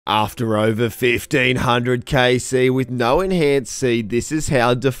After over 1500 KC with no enhanced seed, this is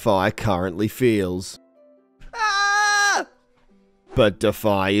how Defy currently feels. But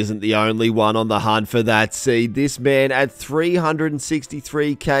Defy isn't the only one on the hunt for that seed. This man at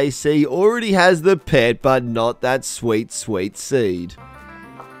 363 KC already has the pet, but not that sweet, sweet seed.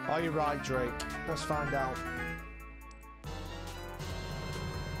 Are you right, Drake? Let's find out.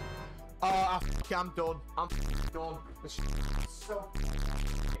 Oh, I'm done. I'm done. I'm done.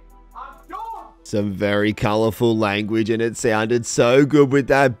 Some very colourful language, and it sounded so good with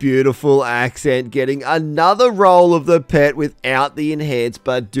that beautiful accent. Getting another roll of the pet without the enhance,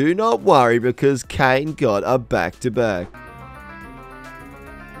 but do not worry because Kane got a back-to-back.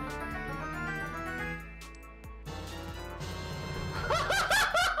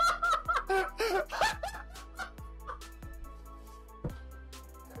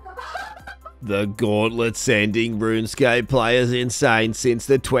 The gauntlet sending RuneScape players insane since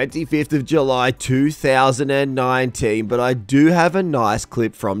the 25th of July 2019, but I do have a nice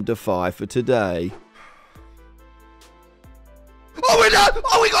clip from Defy for today. Oh my god!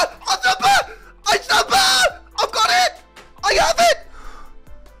 Oh my god! I'm super! I'm super! I've got it! I have it!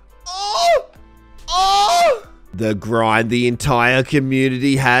 Oh! Oh! The grind the entire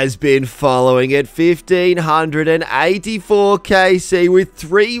community has been following at 1584 KC with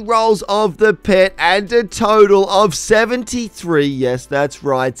 3 rolls of the pet and a total of 73, yes that's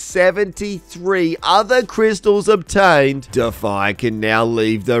right, 73 other crystals obtained. Defy can now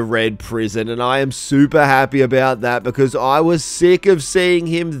leave the red prison, and I am super happy about that because I was sick of seeing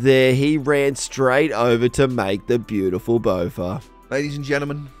him there. He ran straight over to make the beautiful bofa. Ladies and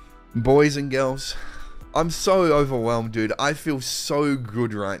gentlemen, boys and girls, I'm so overwhelmed, dude. I feel so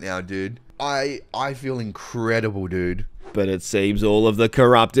good right now, dude. I feel incredible, dude. But it seems all of the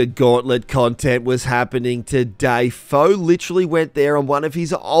corrupted gauntlet content was happening today. Foe literally went there on one of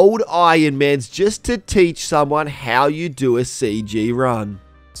his old Ironmans just to teach someone how you do a CG run.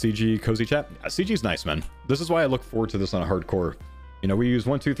 CG cozy chat? CG's nice, man. This is why I look forward to this on a hardcore. You know, we use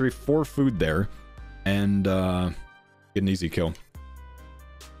 1, 2, 3, 4 food there and get an easy kill.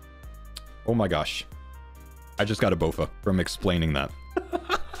 Oh my gosh. I just got a bofa from explaining that.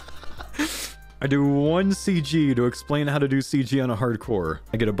 I do 1 CG to explain how to do CG on a hardcore.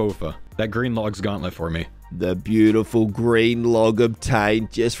 I get a bofa. That green log's gauntlet for me. The beautiful green log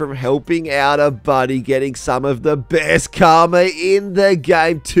obtained just from helping out a buddy, getting some of the best karma in the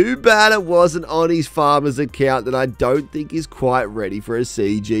game. Too bad it wasn't on his farmer's account that I don't think is quite ready for a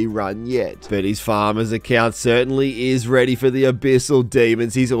CG run yet. But his farmer's account certainly is ready for the Abyssal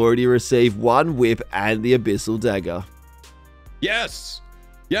Demons. He's already received 1 whip and the Abyssal Dagger. Yes!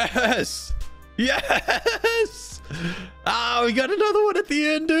 Yes! Yes! Ah, we got another one at the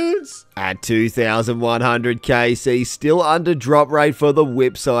end, dudes. At 2,100 KC, still under drop rate for the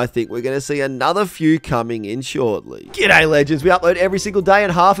whip, so I think we're going to see another few coming in shortly. G'day, legends. We upload every single day,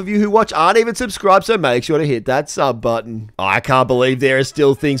 and half of you who watch aren't even subscribed, so make sure to hit that sub button. I can't believe there are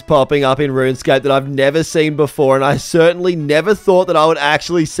still things popping up in RuneScape that I've never seen before, and I certainly never thought that I would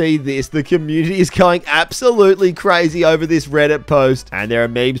actually see this. The community is going absolutely crazy over this Reddit post, and there are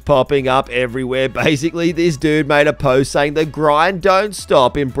memes popping up everywhere. Basically, this dude made a post saying the grind don't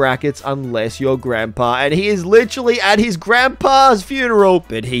stop in brackets unless you're grandpa, and he is literally at his grandpa's funeral,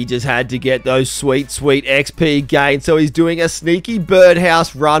 but he just had to get those sweet XP gains, so he's doing a sneaky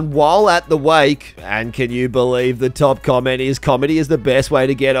birdhouse run while at the wake. And can you believe the top comment is, comedy is the best way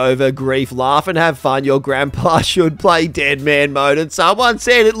to get over grief, laugh and have fun, your grandpa should play dead man mode. And someone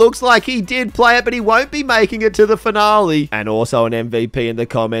said it looks like he did play it, but he won't be making it to the finale. And also an MVP in the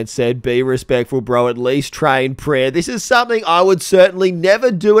comments said, be respectful bro, at least train prayer. This is something I would certainly never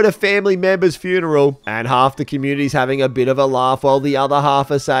do at a family member's funeral. And half the community's having a bit of a laugh while the other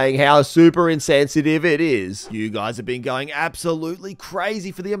half are saying how super insensitive it is. You guys have been going absolutely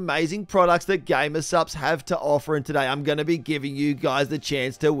crazy for the amazing products that GamerSupps have to offer, and today I'm going to be giving you guys the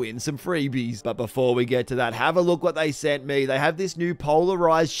chance to win some freebies. But before we get to that, have a look what they sent me. They have this new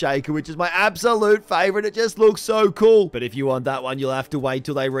polarized shaker, which is my absolute favorite. It just looks so cool. But if you want that one, you'll have to wait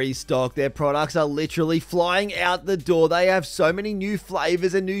till they restock. Their products are literally flying out the door. They have so many new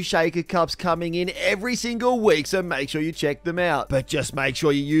flavors and new shaker cups coming in every single week, so make sure you check them out. But just make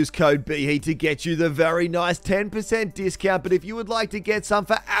sure you use code BHEAT to get you the very nice 10% discount. But if you would like to get some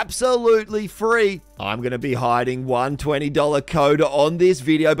for absolutely free, I'm going to be hiding one $20 code on this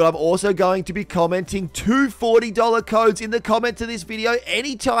video, but I'm also going to be commenting 2 $40 codes in the comment to this video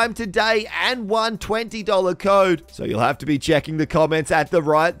anytime today and one $20 code. So you'll have to be checking the comments at the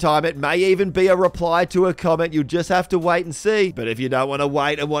right time. It may even be a reply to a comment. You'll just have have to wait and see. But if you don't want to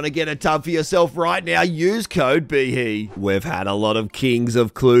wait and want to get a tub for yourself right now, use code BHE. We've had a lot of kings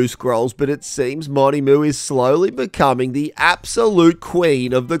of clue scrolls, but it seems Monty Moo is slowly becoming the absolute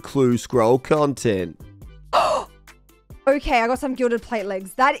queen of the clue scroll content. Okay, I got some gilded plate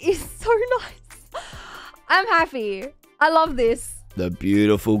legs. That is so nice. I'm happy. I love this. The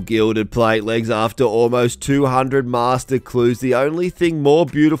beautiful gilded plate legs after almost 200 master clues. The only thing more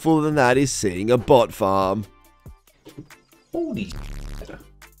beautiful than that is seeing a bot farm. Holy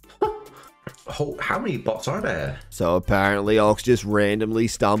how many bots are there? So apparently Ox just randomly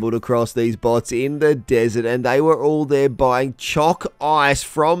stumbled across these bots in the desert and they were all there buying chalk ice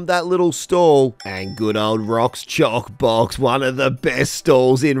from that little stall. And good old Rock's Chalk Box, one of the best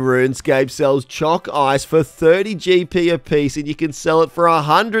stalls in RuneScape, sells chalk ice for 30 GP a piece and you can sell it for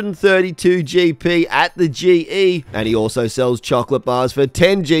 132 GP at the GE. And he also sells chocolate bars for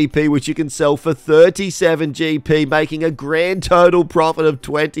 10 GP, which you can sell for 37 GP, making a grand total profit of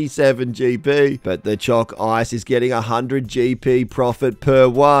 27 GP. But the chalk ice is getting 100 GP profit per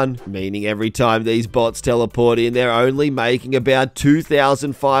one, meaning every time these bots teleport in, they're only making about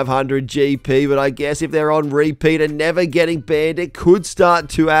 2,500 GP, but I guess if they're on repeat and never getting banned, it could start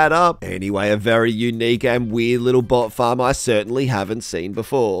to add up. Anyway, a very unique and weird little bot farm I certainly haven't seen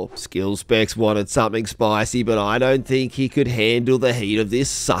before. Skill Specs wanted something spicy, but I don't think he could handle the heat of this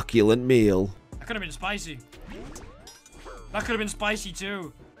succulent meal. That could have been spicy. That could have been spicy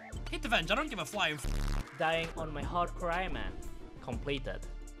too. Hit the venge, I don't give a flying Dying on my hardcore Iron Man. Completed.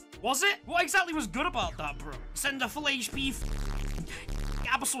 Was it? What exactly was good about that, bro? Send a full HP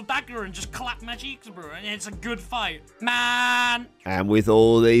Abyssal Dagger and just clap my cheeks, bro, and it's a good fight. Man! And with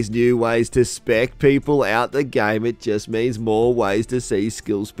all these new ways to spec people out the game, it just means more ways to see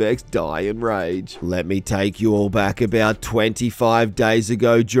skill specs die in rage. Let me take you all back about 25 days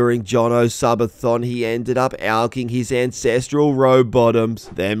ago during Jono's subathon. He ended up alking his ancestral row bottoms,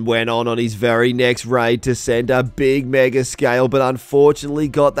 then went on his very next raid to send a big mega scale, but unfortunately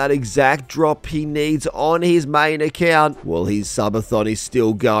got that exact drop he needs on his main account. Well, his subathon is still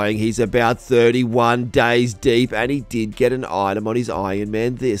going. He's about 31 days deep, and he did get an item on his Iron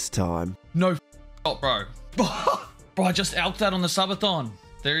Man this time. No bro. Bro, I just alked that on the subathon.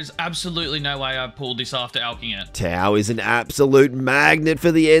 There is absolutely no way I pulled this after alking it. Tao is an absolute magnet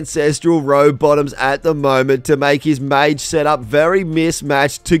for the ancestral row bottoms at the moment to make his mage setup very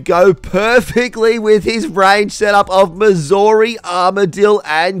mismatched to go perfectly with his range setup of Missouri, Armadillo,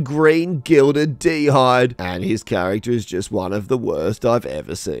 and green gilded D-hide. And his character is just one of the worst I've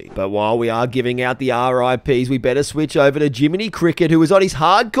ever seen. But while we are giving out the RIPs, we better switch over to Jiminy Cricket, who was on his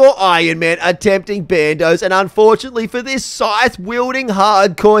hardcore Iron Man attempting bandos, and unfortunately for this scythe-wielding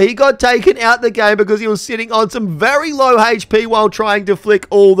hardcore, he got taken out the game because he was sitting on some very low HP while trying to flick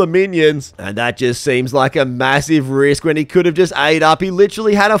all the minions. And that just seems like a massive risk when he could have just ate up. He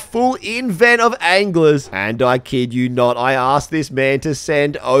literally had a full invent of anglers. And I kid you not, I asked this man to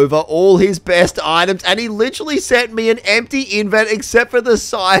send over all his best items and he literally sent me an empty invent except for the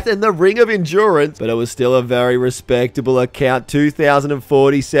scythe and the ring of endurance. But it was still a very respectable account,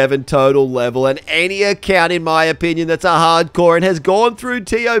 2,047 total level, and any account in my opinion that's a hardcore and has gone through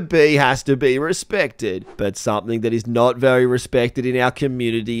TOB has to be respected. But something that is not very respected in our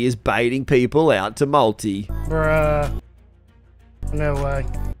community is baiting people out to multi. Bruh. No way.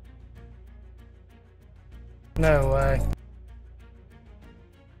 No way.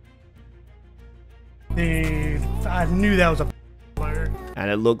 Dude, I knew that was a player. And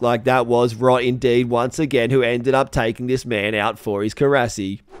it looked like that was Rot indeed once again, who ended up taking this man out for his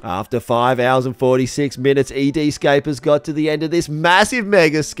Karasi. After 5 hours and 46 minutes, EDscapers got to the end of this massive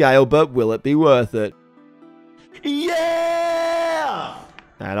mega scale, but will it be worth it? Yeah!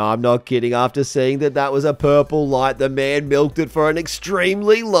 And I'm not kidding, after seeing that was a purple light, the man milked it for an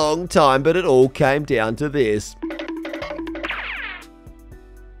extremely long time, but it all came down to this.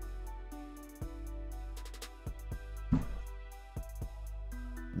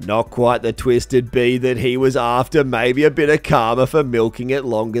 Not quite the twisted bee that he was after, maybe a bit of karma for milking it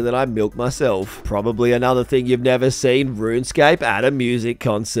longer than I milked myself. Probably another thing you've never seen, RuneScape at a music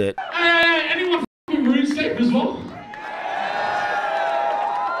concert. Anyone f***ing RuneScape as well?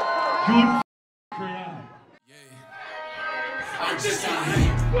 Good crowd. I'm just a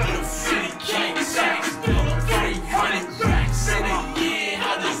hate, but a city king, sacks, build a 300 racks in a year.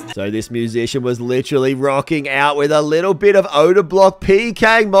 So this musician was literally rocking out with a little bit of Odor Block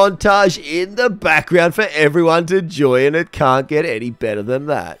PKing montage in the background for everyone to enjoy, and it can't get any better than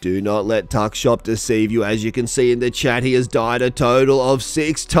that. Do not let Tuckshop deceive you. As you can see in the chat, he has died a total of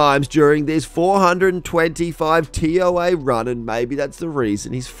 6 times during this 425 TOA run, and maybe that's the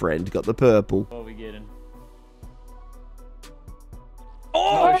reason his friend got the purple. What are we getting?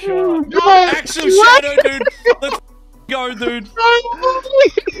 Oh, No, Axel Shadow, dude. Let's go, dude.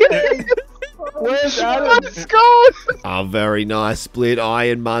 Where's Adam? Let's go. A very nice split.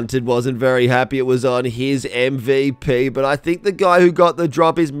 Iron Munted wasn't very happy it was on his MVP, but I think the guy who got the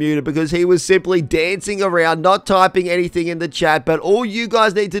drop is muted because he was simply dancing around, not typing anything in the chat. But all you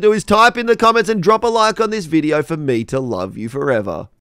guys need to do is type in the comments and drop a like on this video for me to love you forever.